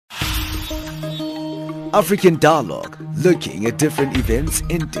African Dialogue, looking at different events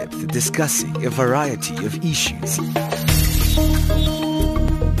in depth, discussing a variety of issues.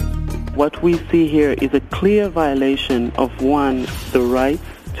 What we see here is a clear violation of, one, the rights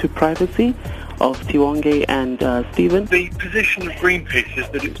to privacy of Tiwonge and Stephen. The position of Greenpeace is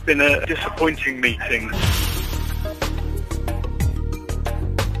that it's been a disappointing meeting.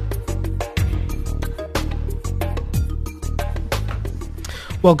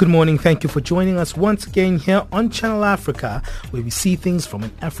 Well, good morning. Thank you for joining us once again here on Channel Africa, where we see things from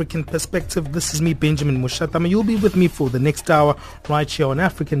an African perspective. This is me, Benjamin Mushatama. You'll be with me for the next hour right here on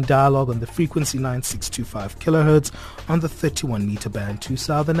African Dialogue on the frequency 9625 kilohertz on the 31 meter band to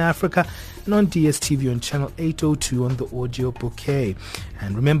Southern Africa and on DSTV on channel 802 on the audio bouquet.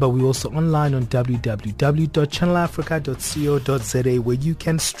 And remember, we're also online on www.channelafrica.co.za, where you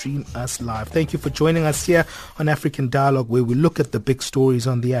can stream us live. Thank you for joining us here on African Dialogue, where we look at the big stories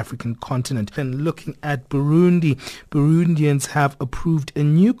on the African continent. And looking at Burundi, Burundians have approved a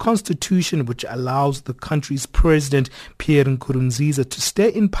new constitution which allows the country's president, Pierre Nkurunziza, to stay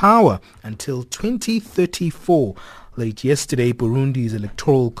in power until 2034. Late yesterday, Burundi's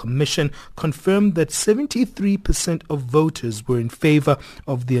Electoral Commission confirmed that 73% of voters were in favor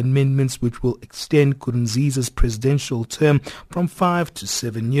of the amendments which will extend Nkurunziza's presidential term from 5 to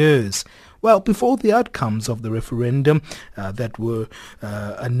 7 years. Well, before the outcomes of the referendum that were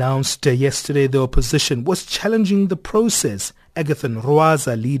announced yesterday, the opposition was challenging the process. Agathon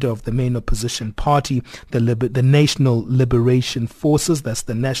Rwasa, leader of the main opposition party, the National Liberation Forces, that's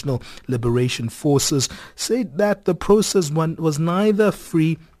the National Liberation Forces, said that the process was neither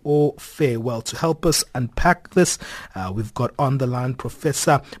free or fair. Well, to help us unpack this, we've got on the line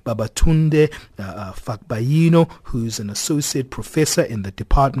Professor Babatunde Fagbayibo, who's an associate professor in the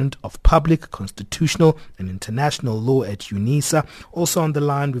Department of Public, Constitutional and International Law at UNISA. Also on the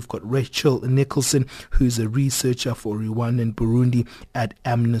line, we've got Nicholson, who's a researcher for Rwanda and Burundi at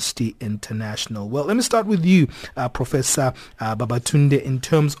Amnesty International. Well, let me start with you, Professor Babatunde, in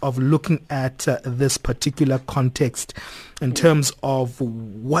terms of looking at this particular context. In terms of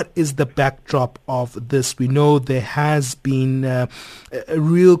what is the backdrop of this, we know there has been a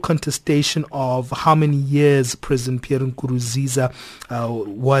real contestation of how many years President Pierre Nkurunziza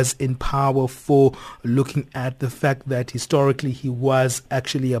was in power for, looking at the fact that historically he was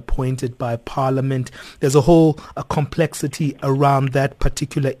actually appointed by Parliament. There's a whole complexity around that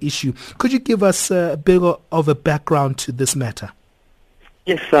particular issue. Could you give us a bit of a background to this matter?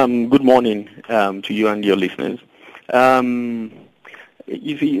 Yes, good morning to you and your listeners. One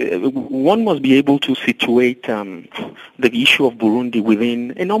must be able to situate the issue of Burundi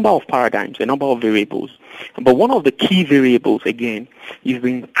within a number of paradigms, a number of variables. But one of the key variables, again, is the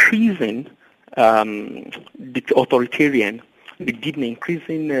increasing authoritarian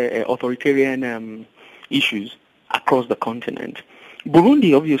issues across the continent.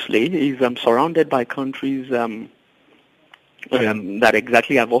 Burundi, obviously, is surrounded by countries that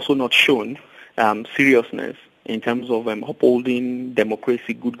exactly have also not shown seriousness in terms of upholding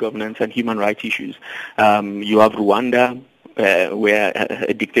democracy, good governance, and human rights issues. You have Rwanda, where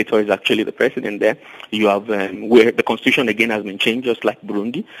a dictator is actually the president there. You have where the constitution again has been changed, just like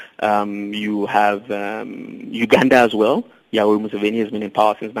Burundi. You have Uganda as well. Yoweri Museveni has been in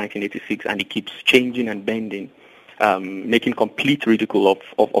power since 1986, and he keeps changing and bending, making complete ridicule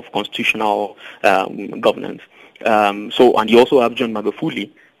of constitutional governance. And you also have John Magufuli,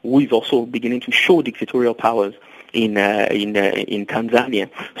 who is also beginning to show dictatorial powers in Tanzania.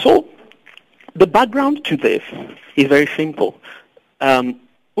 So the background to this is very simple.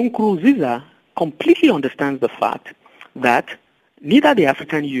 Nkuruziza completely understands the fact that neither the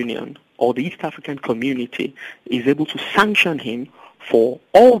African Union or the East African community is able to sanction him for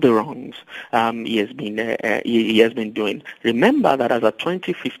all the wrongs he has been doing. Remember that as of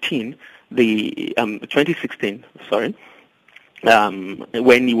 2016, when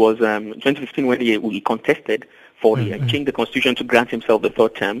he was 2015, when he contested for changing the constitution to grant himself the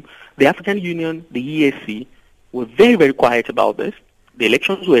third term, the African Union, the EAC, were very, very quiet about this. The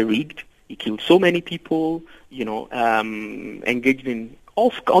elections were rigged. He killed so many people, engaged in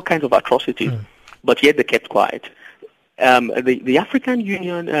all kinds of atrocities, but yet they kept quiet. The African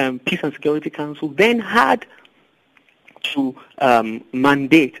Union Peace and Security Council then had to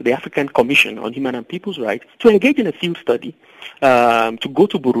mandate the African Commission on Human and People's Rights to engage in a field study, to go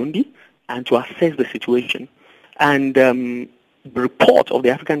to Burundi and to assess the situation. And the report of the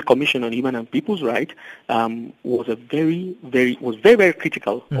African Commission on Human and People's Rights was very, very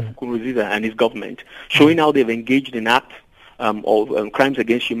critical of Nkuruziza and his government, showing how they've engaged in acts of crimes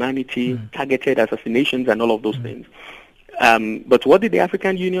against humanity, targeted assassinations, and all of those things. But what did the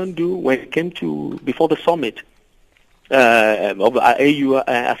African Union do when it came to before the summit of the AU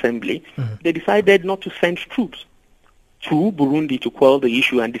Assembly? They decided not to send troops to Burundi to quell the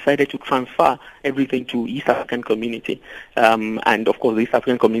issue and decided to transfer everything to East African Community. And of course, the East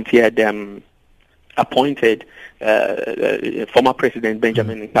African Community had appointed former President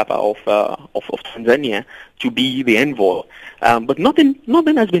Benjamin Mkapa of Tanzania to be the envoy. But nothing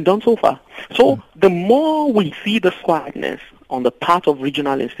has been done so far. So the more we see the quietness on the part of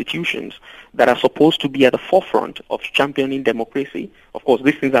regional institutions that are supposed to be at the forefront of championing democracy, of course,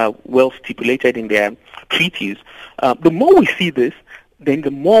 these things are well stipulated in their treaties. The more we see this, then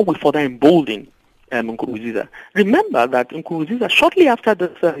the more we further embolden Nkuruziza. Remember that Nkuruziza, shortly after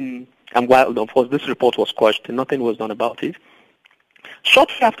this, and while, of course, this report was quashed, nothing was done about it.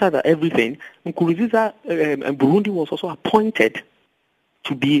 Shortly after everything, Nkuruziza and Burundi was also appointed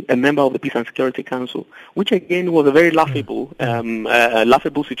to be a member of the Peace and Security Council, which again was a very laughable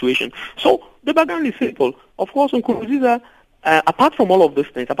situation. So the background is simple. Of course, Nkuruziza, apart from all of these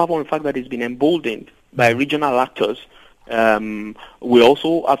things, apart from the fact that he's been emboldened by regional actors, we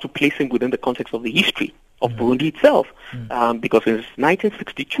also have to place him within the context of the history of Burundi itself, because since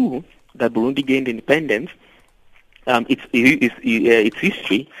 1962 that Burundi gained independence, its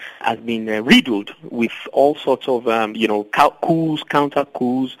history has been riddled with all sorts of coups, counter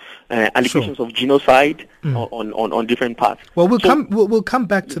coups, allegations of genocide on different parts. Well, we'll come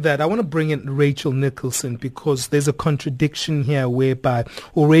back to that. I want to bring in Rachel Nicholson because there's a contradiction here whereby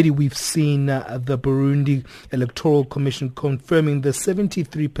already we've seen the Burundi Electoral Commission confirming the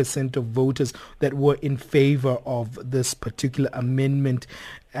 73% of voters that were in favor of this particular amendment.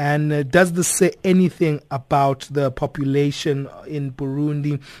 And does this say anything about the population in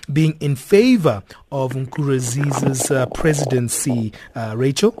Burundi being in favor of Nkuruziza's presidency?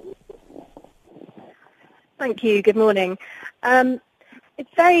 Rachel? Thank you. Good morning. And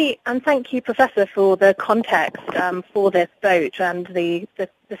thank you, Professor, for the context for this vote and the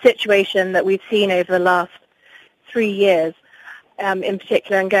situation that we've seen over the last 3 years in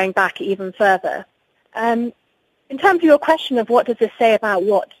particular, and going back even further. In terms of your question of what does this say about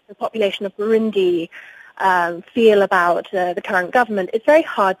what the population of Burundi feel about the current government, it's very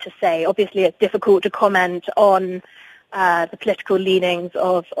hard to say. Obviously, it's difficult to comment on the political leanings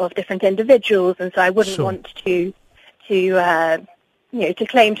of different individuals, and so I wouldn't want to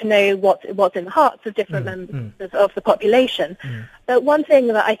claim to know what's in the hearts of different members of the population. But one thing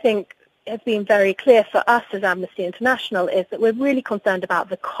that I think has been very clear for us as Amnesty International is that we're really concerned about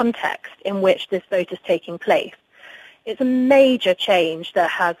the context in which this vote is taking place. It's a major change that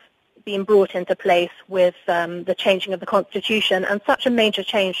has been brought into place with the changing of the Constitution, and such a major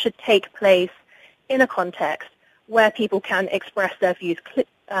change should take place in a context where people can express their views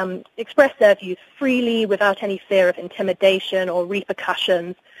freely without any fear of intimidation or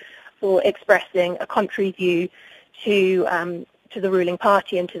repercussions for expressing a contrary view to the ruling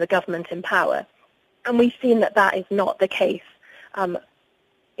party and to the government in power. And we've seen that is not the case.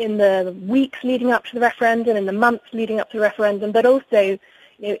 In the weeks leading up to the referendum, in the months leading up to the referendum, but also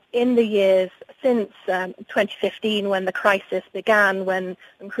in the years since 2015 when the crisis began, when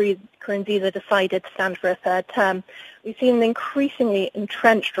Nkurunziza decided to stand for a third term, we've seen an increasingly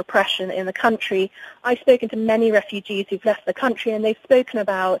entrenched repression in the country. I've spoken to many refugees who've left the country, and they've spoken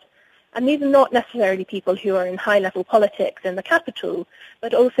about, and these are not necessarily people who are in high-level politics in the capital,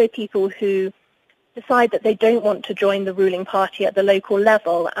 but also people who decide that they don't want to join the ruling party at the local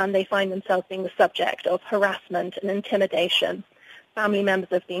level, and they find themselves being the subject of harassment and intimidation. Family members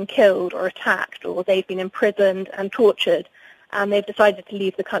have been killed or attacked, or they've been imprisoned and tortured, and they've decided to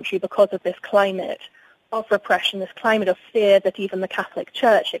leave the country because of this climate of repression, this climate of fear that even the Catholic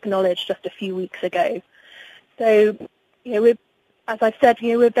Church acknowledged just a few weeks ago. So, as I've said,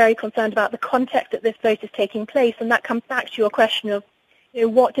 we're very concerned about the context that this vote is taking place, and that comes back to your question of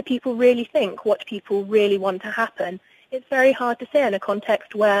what do people really think? What do people really want to happen? It's very hard to say in a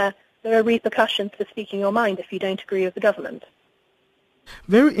context where there are repercussions for speaking your mind if you don't agree with the government.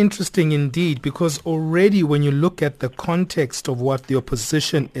 Very interesting indeed, because already when you look at the context of what the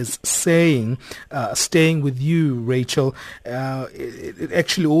opposition is saying, staying with you, Rachel, it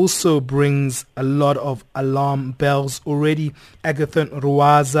actually also brings a lot of alarm bells. Already Agathon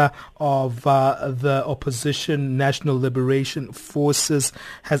Rwasa of the opposition National Liberation Forces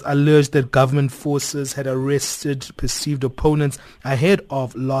has alleged that government forces had arrested perceived opponents ahead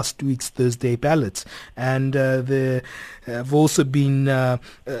of last week's Thursday ballots. And there have also been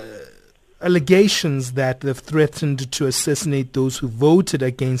allegations that they've threatened to assassinate those who voted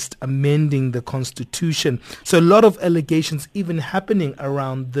against amending the constitution. So a lot of allegations even happening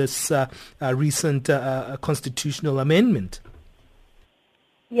around this recent constitutional amendment.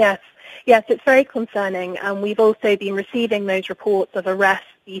 Yes, it's very concerning. And we've also been receiving those reports of arrests,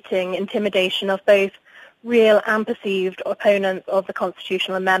 beating, intimidation of both real and perceived opponents of the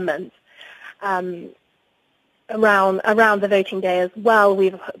constitutional amendment. Around the voting day as well,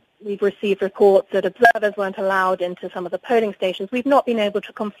 we've received reports that observers weren't allowed into some of the polling stations. We've not been able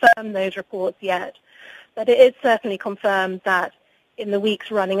to confirm those reports yet, but it is certainly confirmed that in the weeks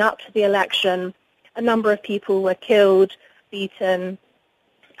running up to the election, a number of people were killed, beaten,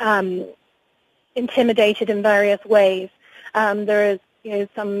 intimidated in various ways. There is,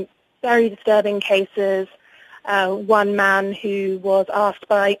 some very disturbing cases. One man who was asked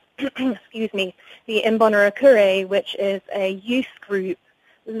by, the Imbonerakure, which is a youth group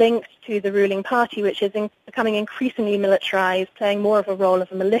linked to the ruling party, which is becoming increasingly militarized, playing more of a role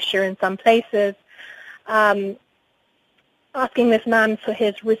of a militia in some places, asking this man for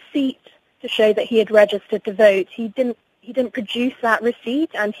his receipt to show that he had registered to vote. He didn't produce that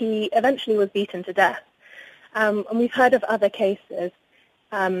receipt, and he eventually was beaten to death. And we've heard of other cases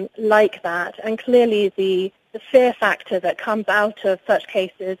like that, and clearly the fear factor that comes out of such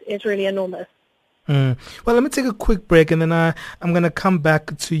cases is really enormous. Well, let me take a quick break, and then I'm going to come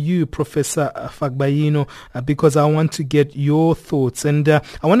back to you, Professor Fagbayibo, because I want to get your thoughts. And I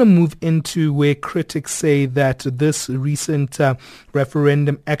want to move into where critics say that this recent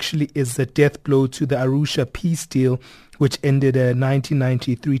referendum actually is the death blow to the Arusha peace deal, which ended a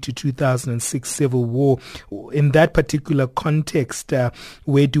 1993 to 2006 civil war. In that particular context,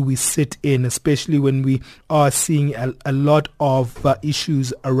 where do we sit in, especially when we are seeing a lot of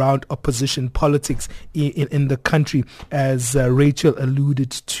issues around opposition politics in the country, as Rachel alluded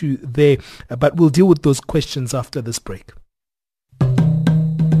to there. But we'll deal with those questions after this break.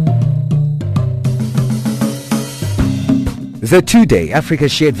 The two-day Africa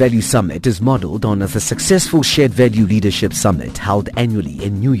Shared Value Summit is modeled on the successful Shared Value Leadership Summit held annually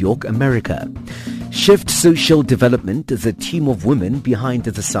in New York, America. Shift Social Development, the team of women behind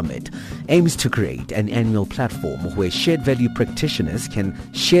the summit, aims to create an annual platform where shared value practitioners can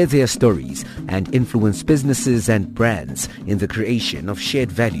share their stories and influence businesses and brands in the creation of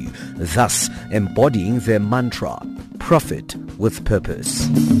shared value, thus embodying their mantra, profit with purpose.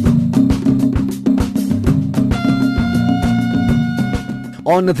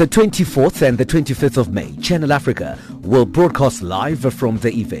 On the 24th and the 25th of May, Channel Africa will broadcast live from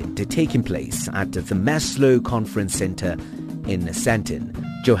the event taking place at the Maslow Conference Centre in Sandton,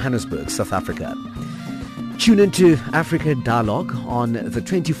 Johannesburg, South Africa. Tune into Africa Dialogue on the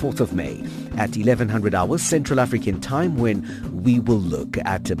 24th of May at 1100 hours Central African Time, when we will look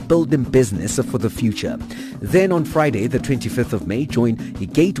at building business for the future. Then on Friday, the 25th of May, join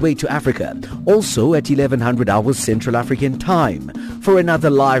Gateway to Africa, also at 1100 hours Central African Time, for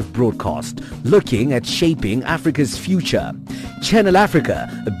another live broadcast looking at shaping Africa's future. Channel Africa,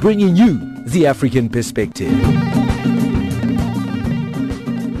 bringing you the African perspective.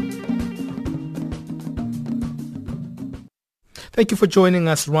 Thank you for joining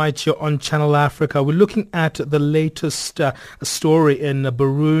us right here on Channel Africa. We're looking at the latest story in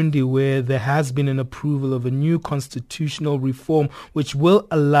Burundi, where there has been an approval of a new constitutional reform which will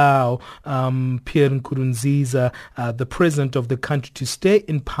allow Pierre Nkurunziza, the president of the country, to stay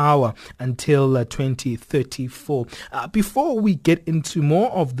in power until 2034. Before we get into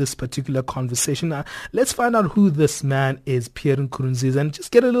more of this particular conversation, let's find out who this man is, Pierre Nkurunziza, and just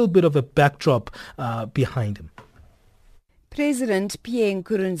get a little bit of a backdrop behind him. President Pierre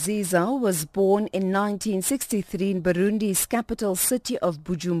Nkurunziza was born in 1963 in Burundi's capital city of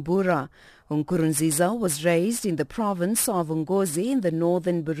Bujumbura. Nkurunziza was raised in the province of Ngozi in the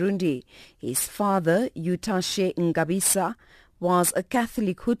northern Burundi. His father, Yutashe Ngabisa, was a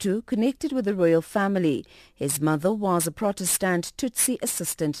Catholic Hutu connected with the royal family. His mother was a Protestant Tutsi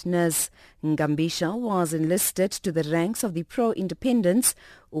assistant nurse. Ngambisha was enlisted to the ranks of the pro-independence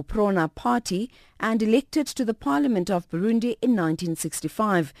UPRONA party and elected to the Parliament of Burundi in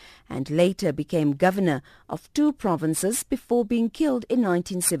 1965, and later became governor of 2 provinces before being killed in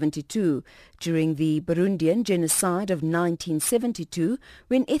 1972 during the Burundian genocide of 1972,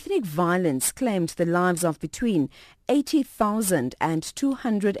 when ethnic violence claimed the lives of between 80,000 and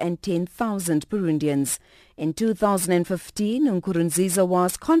 210,000 Burundians. In 2015, Nkurunziza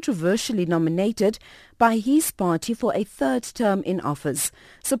was controversially nominated by his party for a 3rd term in office.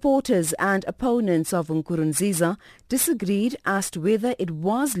 Supporters and opponents of Nkurunziza disagreed as to whether it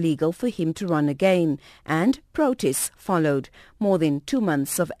was legal for him to run again, and Protests followed. More than 2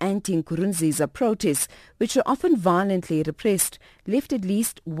 months of anti-Nkurunziza protests, which were often violently repressed, left at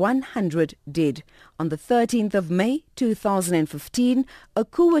least 100 dead. On the 13th of May 2015, a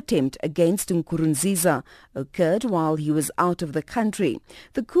coup attempt against Nkurunziza occurred while he was out of the country.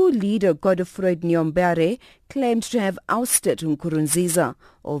 The coup leader Godefroid Nyombare claimed to have ousted Nkurunziza,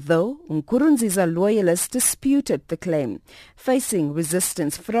 although Nkurunziza loyalists disputed the claim. Facing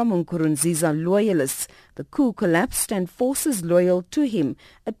resistance from Nkurunziza loyalists, the coup collapsed and forces loyal to him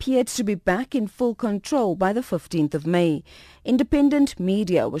appeared to be back in full control by the 15th of May. Independent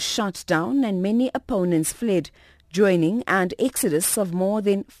media was shut down and many opponents fled, joining an exodus of more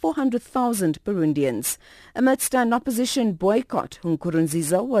than 400,000 Burundians. Amidst an opposition boycott,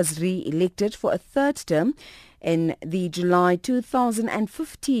 Nkurunziza was re-elected for a third term in the July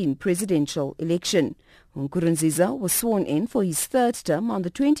 2015 presidential election. Nkurunziza was sworn in for his third term on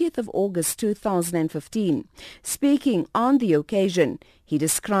the 20th of August 2015. Speaking on the occasion, he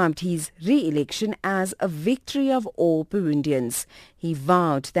described his re-election as a victory of all Burundians. He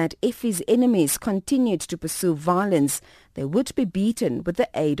vowed that if his enemies continued to pursue violence, they would be beaten with the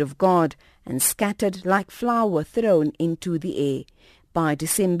aid of God and scattered like flour thrown into the air. By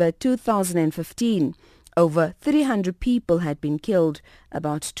December 2015, over 300 people had been killed.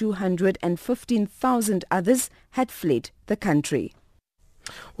 About 215,000 others had fled the country.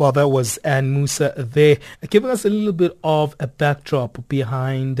 Well, that was Anne Musa there, giving us a little bit of a backdrop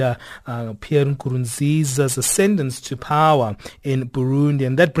behind Pierre Nkurunziza's ascendance to power in Burundi.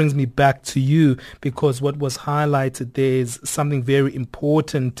 And that brings me back to you, because what was highlighted there is something very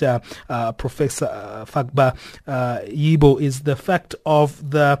important, Professor Fagbayibo, is the fact of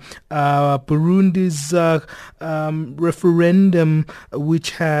the Burundi's referendum,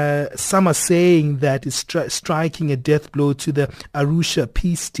 which some are saying that is striking a death blow to the Arusha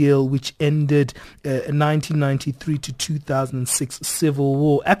peace deal, which ended 1993 to 2006 civil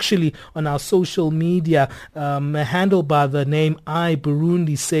war. Actually, on our social media, a handle by the name I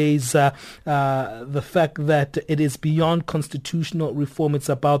Burundi says the fact that it is beyond constitutional reform. It's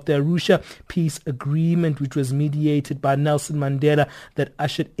about the Arusha peace agreement, which was mediated by Nelson Mandela, that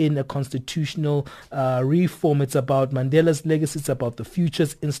ushered in a constitutional reform. It's about Mandela's legacy. It's about the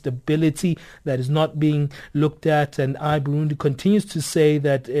future's instability that is not being looked at. And I Burundi continues to say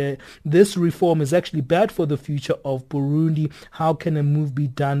that this reform is actually bad for the future of Burundi. How can a move be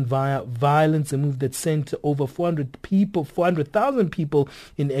done via violence, a move that sent over 400,000 people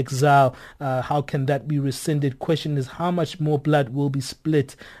in exile? How can that be rescinded? Question is, how much more blood will be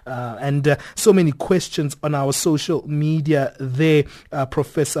split? And so many questions on our social media there,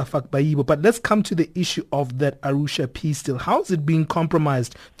 Professor Fagbayibo. But let's come to the issue of that Arusha peace deal. How is it being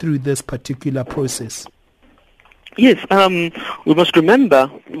compromised through this particular process? Yes, we must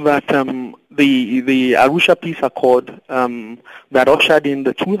remember that the Arusha Peace Accord that ushered in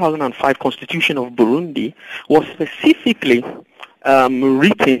the 2005 Constitution of Burundi was specifically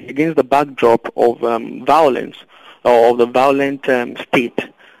written against the backdrop of violence, or of the violent state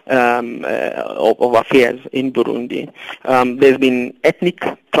of affairs in Burundi. There's been ethnic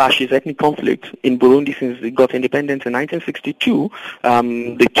clashes, ethnic conflicts in Burundi since it got independence in 1962.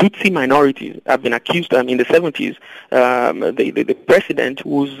 The Tutsi minorities have been accused in the 70s. The president,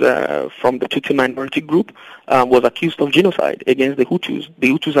 who's from the Tutsi minority group, was accused of genocide against the Hutus. The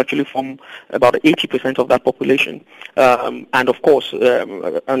Hutus actually form about 80% of that population. And of course,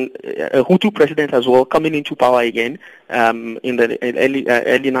 a Hutu president as well, coming into power again in the early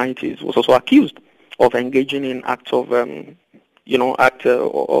 90s, was also accused of engaging in acts of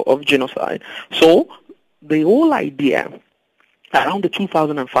of genocide. So the whole idea around the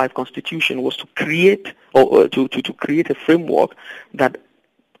 2005 Constitution was to create to create a framework that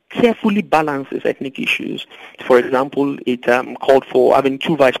carefully balances ethnic issues. For example, it called for having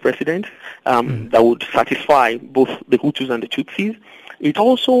two vice presidents that would satisfy both the Hutus and the Tutsis. It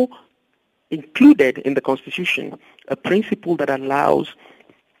also included in the Constitution a principle that allows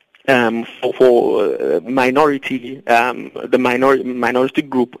for minority, the minority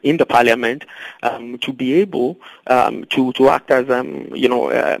group in the parliament to be able to act as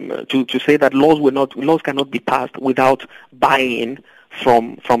to say that laws cannot be passed without buy-in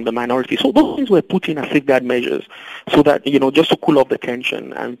from the minority. So those things were put in as safeguard measures, so that just to cool off the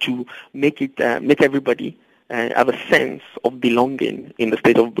tension and to make everybody have a sense of belonging in the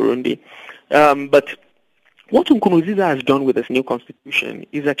state of Burundi. But what Nkuruziza has done with this new constitution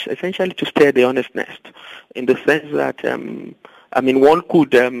is essentially to stir the honest nest, in the sense that, one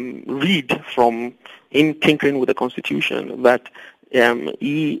could read from him tinkering with the constitution that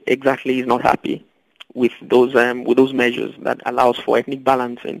he exactly is not happy with those measures that allows for ethnic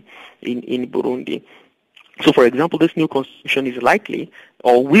balancing in Burundi. So, for example, this new constitution is likely,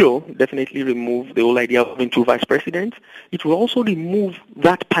 or will definitely remove the whole idea of having two vice presidents. It will also remove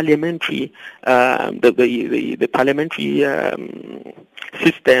that parliamentary, the parliamentary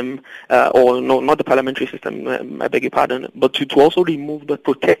system, or no, not the parliamentary system, I beg your pardon, but to also remove the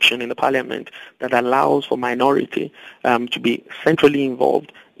protection in the parliament that allows for minority to be centrally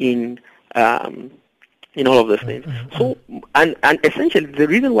involved in all of those things. So, and essentially the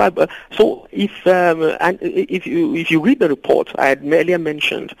reason why, so if you read the report, I had earlier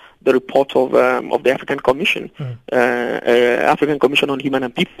mentioned the report of the African Commission, African Commission on Human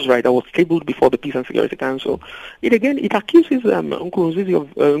and People's Rights, that was tabled before the Peace and Security Council. It accuses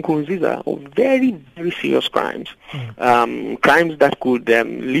Nkuruziza of very, very serious crimes, crimes that could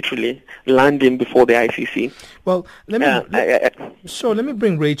literally land him before the ICC. Well, let me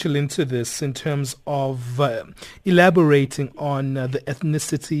bring Rachel into this in terms of elaborating on the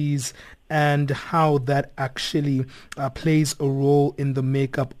ethnicities and how that actually plays a role in the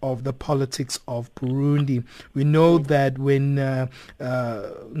makeup of the politics of Burundi. We know that when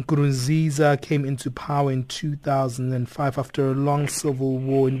Nkuruziza came into power in 2005 after a long civil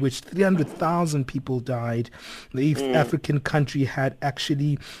war in which 300,000 people died, the East African country had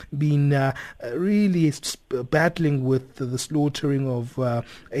actually been really battling with the slaughtering of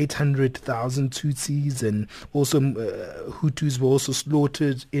 800,000 Tutsis, and also Hutus were also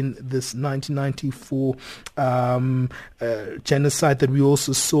slaughtered in this 1994 genocide that we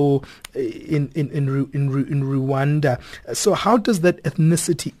also saw in Rwanda. So how does that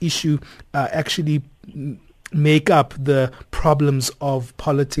ethnicity issue actually make up the problems of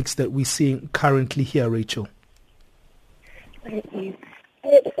politics that we're seeing currently here, Rachel? Thank you.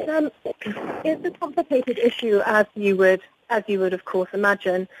 It's a complicated issue, as you would of course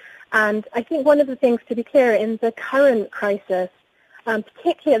imagine, and I think one of the things to be clear in the current crisis,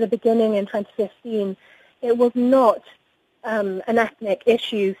 particularly at the beginning in 2015, it was not an ethnic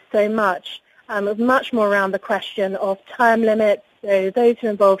issue so much. It was much more around the question of term limits. So those who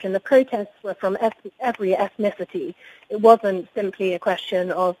were involved in the protests were from every ethnicity. It wasn't simply a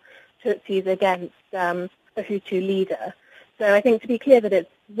question of Tutsis against a Hutu leader. So I think to be clear that it's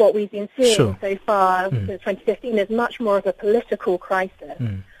what we've been seeing so far since 2015 is much more of a political crisis.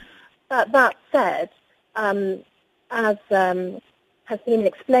 But that said, as has been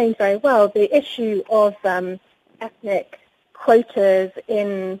explained very well, the issue of ethnic quotas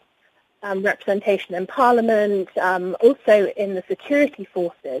in representation in Parliament, also in the security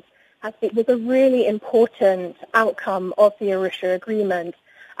forces, was a really important outcome of the Arusha Agreement.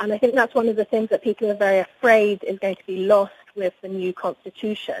 And I think that's one of the things that people are very afraid is going to be lost with the new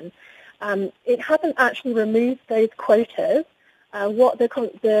constitution. It hasn't actually removed those quotas. What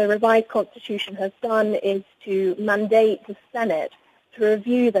the revised constitution has done is to mandate the Senate to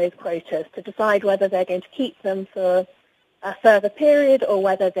review those quotas to decide whether they're going to keep them for a further period or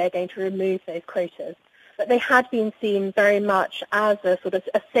whether they're going to remove those quotas. But they had been seen very much as a sort of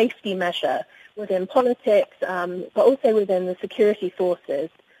a safety measure within politics, but also within the security forces,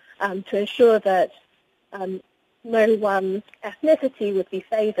 to ensure that no one ethnicity would be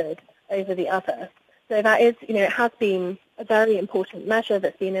favoured over the other. So that is, it has been a very important measure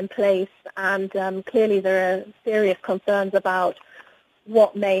that's been in place, and clearly there are serious concerns about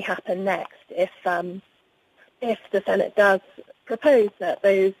what may happen next if the Senate does propose that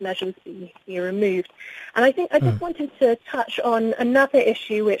those measures be removed. And I think I just wanted to touch on another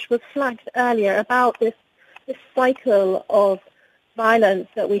issue which was flagged earlier about this cycle of violence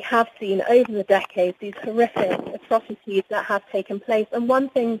that we have seen over the decades, these horrific atrocities that have taken place. And one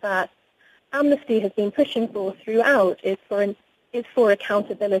thing that Amnesty has been pushing for throughout is for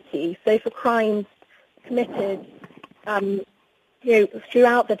accountability. So for crimes committed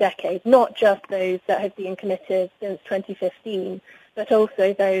throughout the decade, not just those that have been committed since 2015, but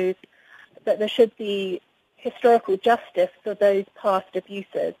also those that there should be historical justice for those past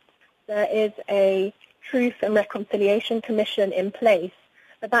abuses. There is a Truth and Reconciliation Commission in place,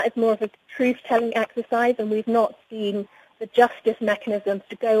 but that is more of a truth-telling exercise, and we've not seen the justice mechanisms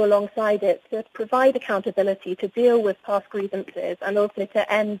to go alongside it to provide accountability, to deal with past grievances, and also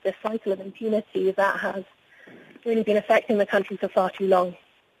to end the cycle of impunity that has really been affecting the country for far too long.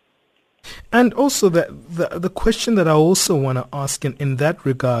 And also the question that I also want to ask in that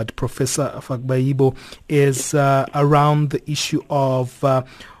regard, Professor Fagbayibo, is around the issue of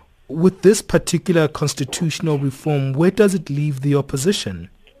with this particular constitutional reform, where does it leave the opposition?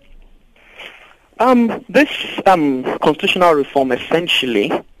 This constitutional reform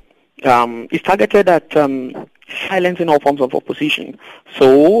essentially is targeted at silencing all forms of opposition.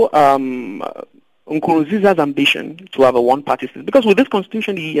 So Nkuruziza's ambition to have a one-party state, because with this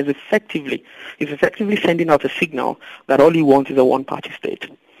constitution he is effectively sending out a signal that all he wants is a one-party state,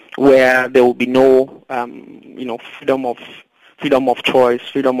 where there will be no, freedom of choice,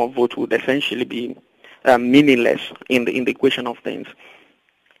 freedom of vote would essentially be meaningless in the equation of things.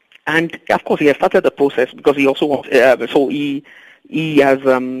 And of course, he has started the process because he also wants. So he has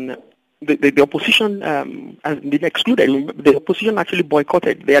the opposition has been excluded. The opposition actually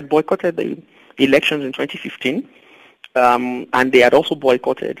boycotted. They had boycotted the elections in 2015, and they had also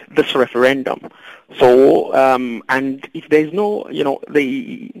boycotted this referendum. So, and if there is no,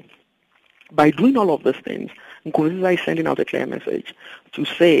 by doing all of these things, Nkuruziza is sending out a clear message to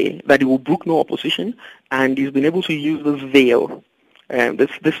say that he will brook no opposition, and he's been able to use this veil,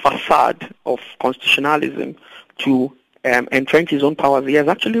 this facade of constitutionalism to entrench his own powers. He has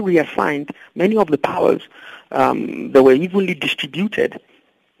actually reassigned many of the powers that were evenly distributed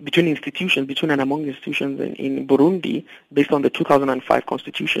between and among institutions in Burundi based on the 2005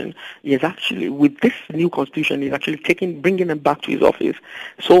 constitution. He is actually, with this new constitution, he's actually bringing them back to his office.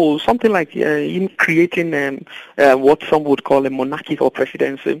 So something like him creating what some would call a monarchical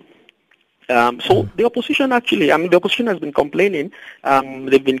presidency. So the opposition the opposition has been complaining.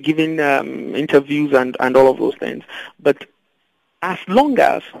 They've been giving interviews and all of those things. But as long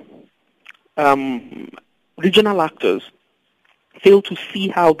as regional actors fail to see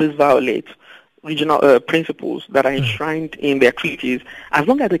how this violates regional principles that are enshrined in their treaties, as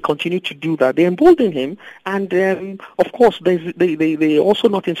long as they continue to do that, they embolden him. And of course, they also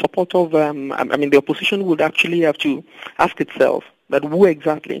not in support of. The opposition would actually have to ask itself that who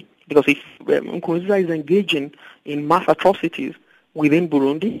exactly. Because if Nkuruziza is engaging in mass atrocities within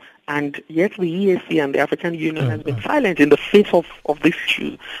Burundi, and yet the EAC and the African Union has been silent in the face of this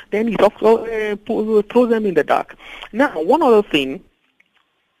issue, then he throws them in the dark. Now, one other thing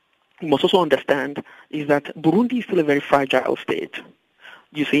you must also understand is that Burundi is still a very fragile state.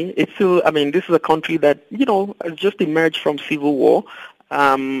 You see, it's still, this is a country that, has just emerged from civil war.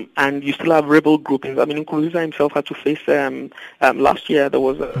 And you still have rebel groupings. Nkuruziza himself had to face, last year there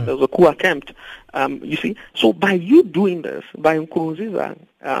was a coup attempt, you see. So by you doing this, by Nkuruziza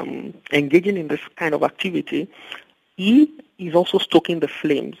engaging in this kind of activity, he is also stoking the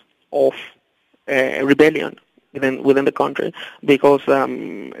flames of rebellion within the country, because, there are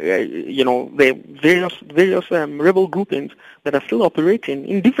various rebel groupings that are still operating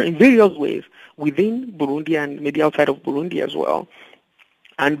in various ways within Burundi and maybe outside of Burundi as well.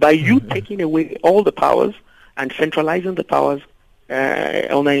 And by you taking away all the powers and centralizing the powers,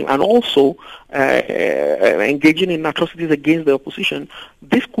 and also engaging in atrocities against the opposition,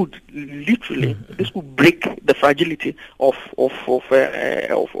 this could literally break the fragility of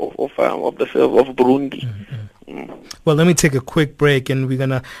Burundi. Well, let me take a quick break, and we're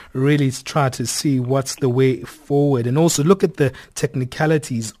going to really try to see what's the way forward and also look at the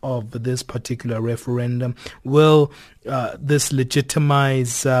technicalities of this particular referendum. Will this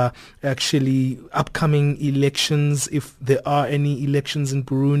legitimize actually upcoming elections, if there are any elections in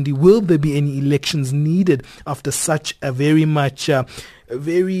Burundi? Will there be any elections needed after such a very much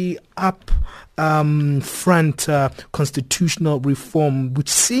very front constitutional reform, which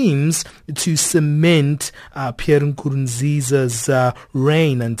seems to cement Pierre Nkurunziza's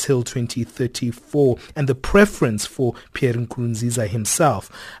reign until 2034 and the preference for Pierre Nkurunziza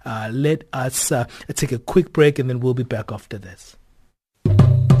himself? Let us take a quick break, and then we'll be back after this.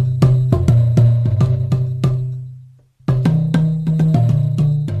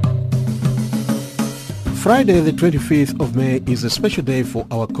 Friday, the 25th of May, is a special day for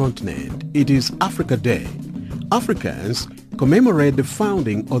our continent. It is Africa Day. Africans commemorate the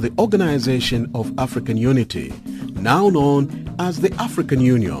founding of the Organization of African Unity, now known as the African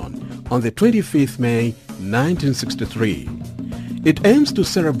Union, on the 25th May 1963. It aims to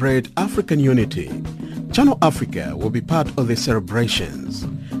celebrate African unity. Channel Africa will be part of the celebrations.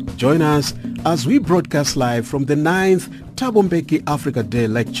 Join us as we broadcast live from the 9th Thabo Mbeki Africa Day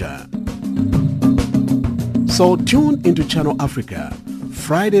Lecture. So tune into Channel Africa,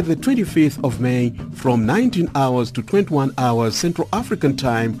 Friday the 25th of May from 19 hours to 21 hours Central African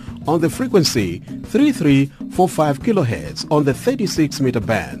Time on the frequency 3345 kHz on the 36-meter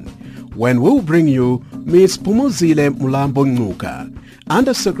band, when we'll bring you Ms. Pumuzile Mulambo Nguka,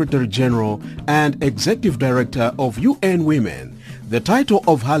 Under-Secretary General and Executive Director of UN Women, the title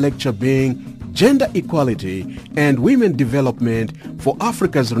of her lecture being Gender Equality and Women Development for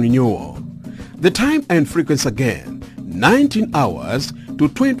Africa's Renewal. The time and frequency again, 19 hours to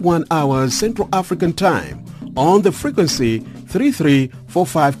 21 hours Central African Time on the frequency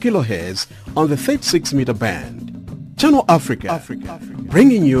 3345 kHz on the 36-meter band. Channel Africa.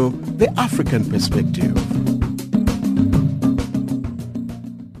 bringing you the African perspective.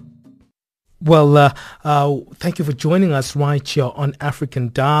 Well, thank you for joining us right here on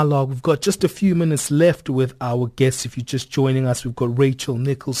African Dialogue. We've got just a few minutes left with our guests. If you're just joining us, we've got Rachel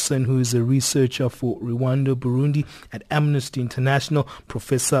Nicholson, who is a researcher for Rwanda, Burundi at Amnesty International.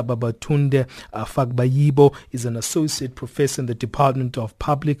 Professor Babatunde Fagbayibo is an associate professor in the Department of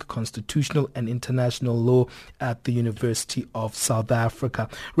Public, Constitutional and International Law at the University of South Africa.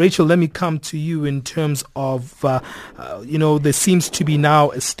 Rachel, let me come to you in terms of, there seems to be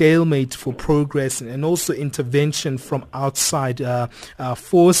now a stalemate for progress and also intervention from outside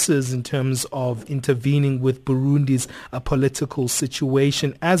forces in terms of intervening with Burundi's political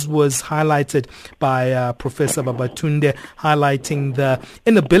situation, as was highlighted by Professor Babatunde, highlighting the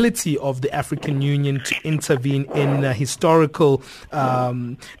inability of the African Union to intervene in historical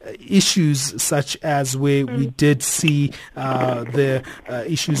issues such as where we did see the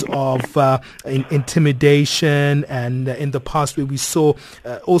issues of intimidation, and in the past where we saw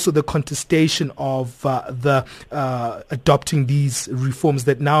also the contestation of the adopting these reforms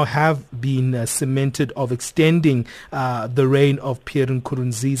that now have been cemented of extending the reign of Pierre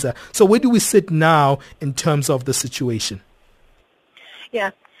Nkurunziza. So where do we sit now in terms of the situation?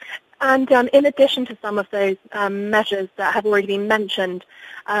 Yeah, and in addition to some of those measures that have already been mentioned,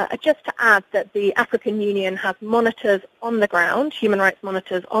 just to add that the African Union has monitors on the ground, human rights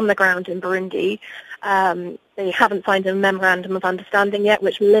monitors on the ground in Burundi. They haven't signed a memorandum of understanding yet,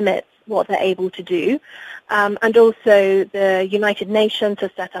 which limits what they're able to do. And also the United Nations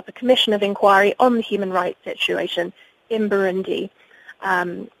has set up a commission of inquiry on the human rights situation in Burundi.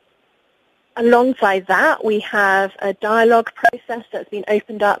 Alongside that, we have a dialogue process that's been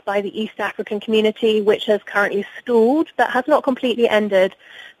opened up by the East African community, which has currently stalled, but has not completely ended.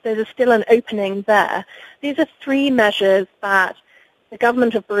 There's still an opening there. These are three measures that the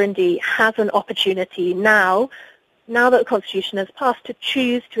government of Burundi has an opportunity now that the Constitution has passed, to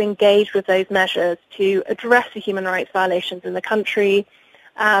choose to engage with those measures to address the human rights violations in the country,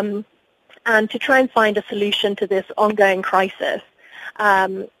 and to try and find a solution to this ongoing crisis.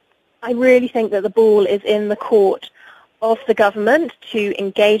 I really think that the ball is in the court of the government to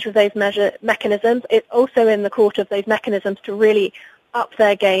engage with those mechanisms. It's also in the court of those mechanisms to really up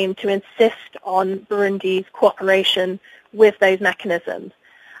their game, to insist on Burundi's cooperation with those mechanisms.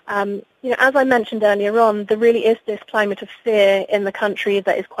 As I mentioned earlier on, there really is this climate of fear in the country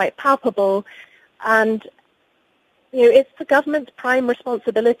that is quite palpable, and it's the government's prime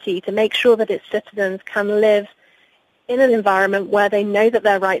responsibility to make sure that its citizens can live in an environment where they know that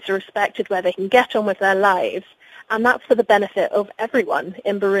their rights are respected, where they can get on with their lives, and that's for the benefit of everyone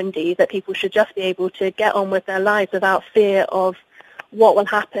in Burundi, that people should just be able to get on with their lives without fear of what will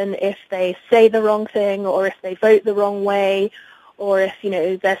happen if they say the wrong thing, or if they vote the wrong way, or if,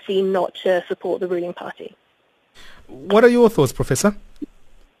 they're seen not to support the ruling party. What are your thoughts, Professor?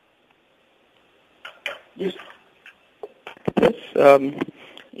 Yes. The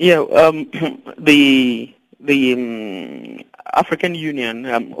African Union,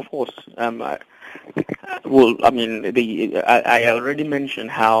 of course, I already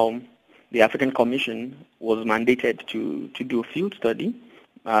mentioned how the African Commission was mandated to do a field study,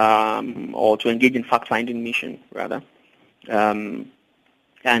 or to engage in fact-finding mission, rather. And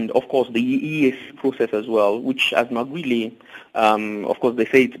of course the EAC process as well, which has not really, of course they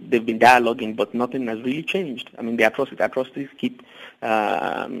say they've been dialoguing, but nothing has really changed. I mean, the atrocities keep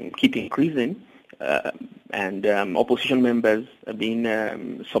increasing, and opposition members are being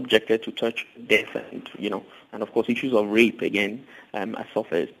subjected to torture, death, and and of course issues of rape again are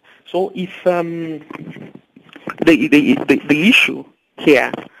surfaced. So if the issue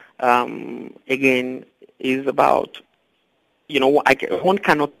here again is about, one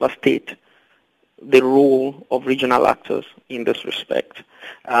cannot state the role of regional actors in this respect.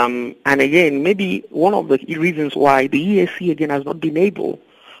 And again, maybe one of the reasons why the EAC again has not been able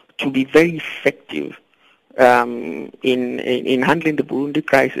to be very effective in handling the Burundi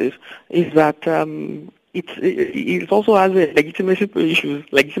crisis is that it also has legitimacy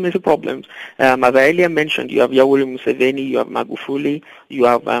problems. As I earlier mentioned, you have Yoweri Museveni, you have Magufuli, you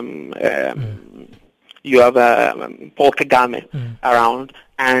have Paul Kagame around,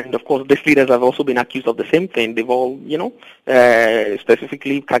 and of course these leaders have also been accused of the same thing. They've all,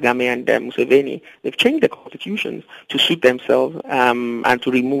 specifically Kagame and Museveni, they've changed the constitutions to suit themselves and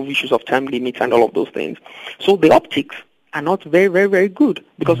to remove issues of term limits and all of those things. So the optics are not very, very, very good,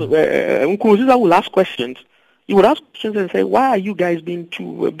 because Nkuruziza will ask questions, You would ask questions and say, why are you guys being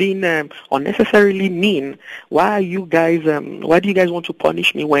unnecessarily mean? Why do you guys want to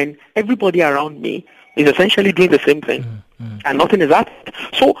punish me when everybody around me is essentially doing the same thing and nothing is happening?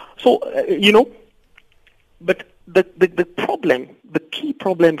 So but the problem, the key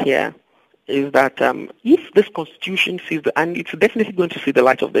problem here is that if this constitution and it's definitely going to see the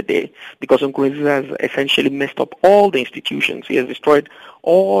light of the day, because Nkuruziza has essentially messed up all the institutions. He has destroyed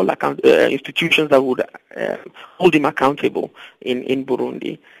all institutions that would hold him accountable in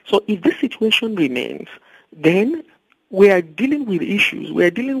Burundi. So if this situation remains, then we are dealing with issues. We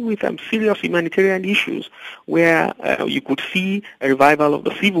are dealing with serious humanitarian issues where you could see a revival of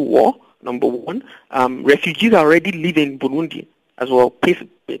the civil war, number one. Refugees are already leaving Burundi as well,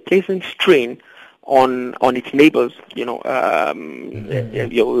 placing strain on its neighbors, to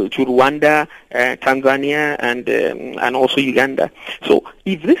Rwanda, Tanzania, and also Uganda. So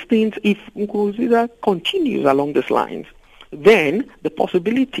if Nkuruziza continues along these lines, then the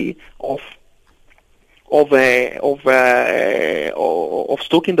possibility of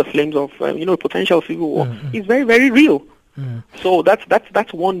stoking the flames of potential civil war is very, very real. So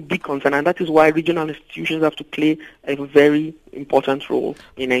that's one big concern, and that is why regional institutions have to play a very important role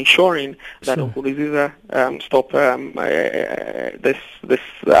in ensuring that Nkuruziza stop this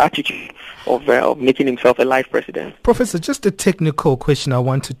attitude of making himself a life president. Professor, just a technical question I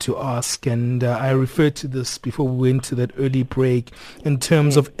wanted to ask, and I referred to this before we went to that early break, in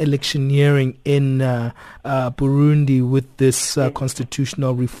terms of electioneering in Burundi with this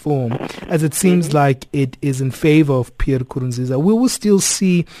constitutional reform, as it seems like it is in favor of Pierre Nkurunziza. We will still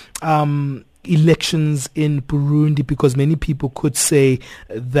see elections in Burundi, because many people could say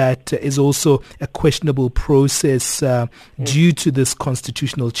that is also a questionable process due to this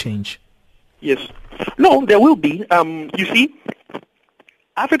constitutional change. Yes. No, there will be. You see,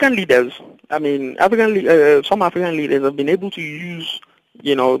 African leaders, some African leaders have been able to use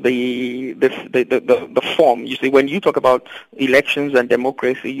the form. You see, when you talk about elections and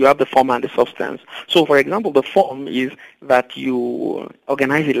democracy, you have the form and the substance. So, for example, the form is that you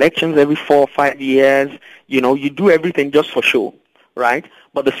organize elections every 4 or 5 years. You do everything just for show, right?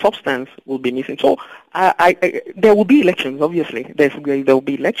 But the substance will be missing. So, there will be elections. Obviously, there will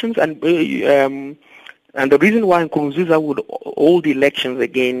be elections, and the reason why Nkuruziza would hold elections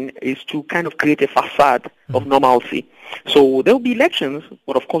again is to kind of create a facade of normalcy. So there will be elections,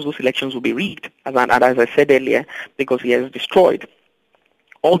 but of course those elections will be rigged, as I said earlier, because he has destroyed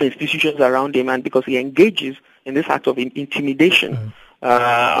all the institutions around him, and because he engages in this act of intimidation,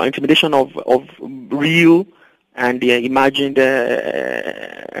 intimidation of real and imagined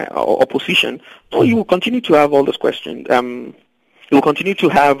opposition. So you will continue to have all those questions. You will continue to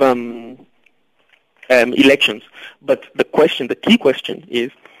have elections, but the key question is,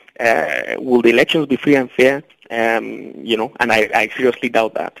 will the elections be free and fair? And I seriously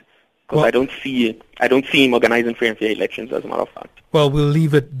doubt that, because I don't see him organizing free and fair elections, as a matter of fact. Well, we'll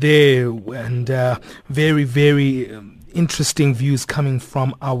leave it there, and very, very interesting views coming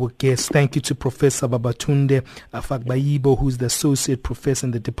from our guests. Thank you to Professor Babatunde Fagbayibo, who's the Associate Professor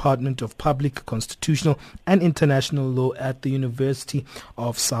in the Department of Public, Constitutional and International Law at the University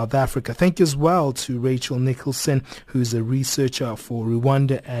of South Africa. Thank you as well to Rachel Nicholson, who's a researcher for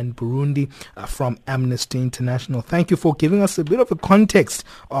Rwanda and Burundi from Amnesty International. Thank you for giving us a bit of a context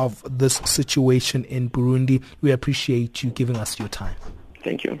of this situation in Burundi. We appreciate you giving us your time.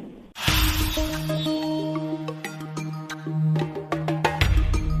 Thank you.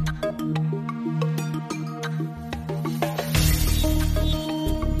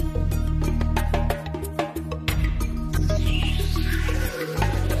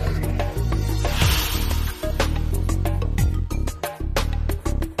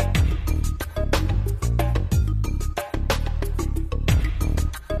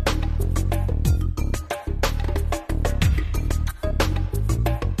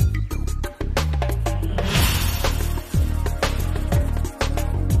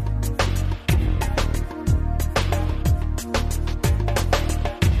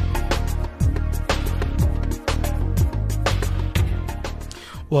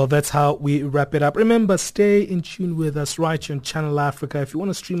 Well, that's how we wrap it up. Remember, stay in tune with us right here on Channel Africa. If you want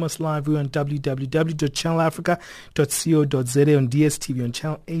to stream us live, we're on www.channelafrica.co.za, on DSTV, on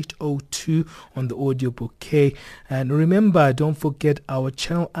channel 802 on the audio bouquet. And remember, don't forget our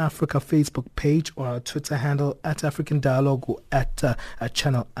Channel Africa Facebook page, or our Twitter handle at African Dialogue, or at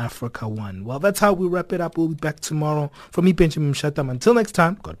Channel Africa 1. Well, that's how we wrap it up. We'll be back tomorrow. From me, Benjamin Mshatam. Until next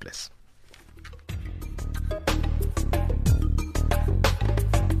time, God bless.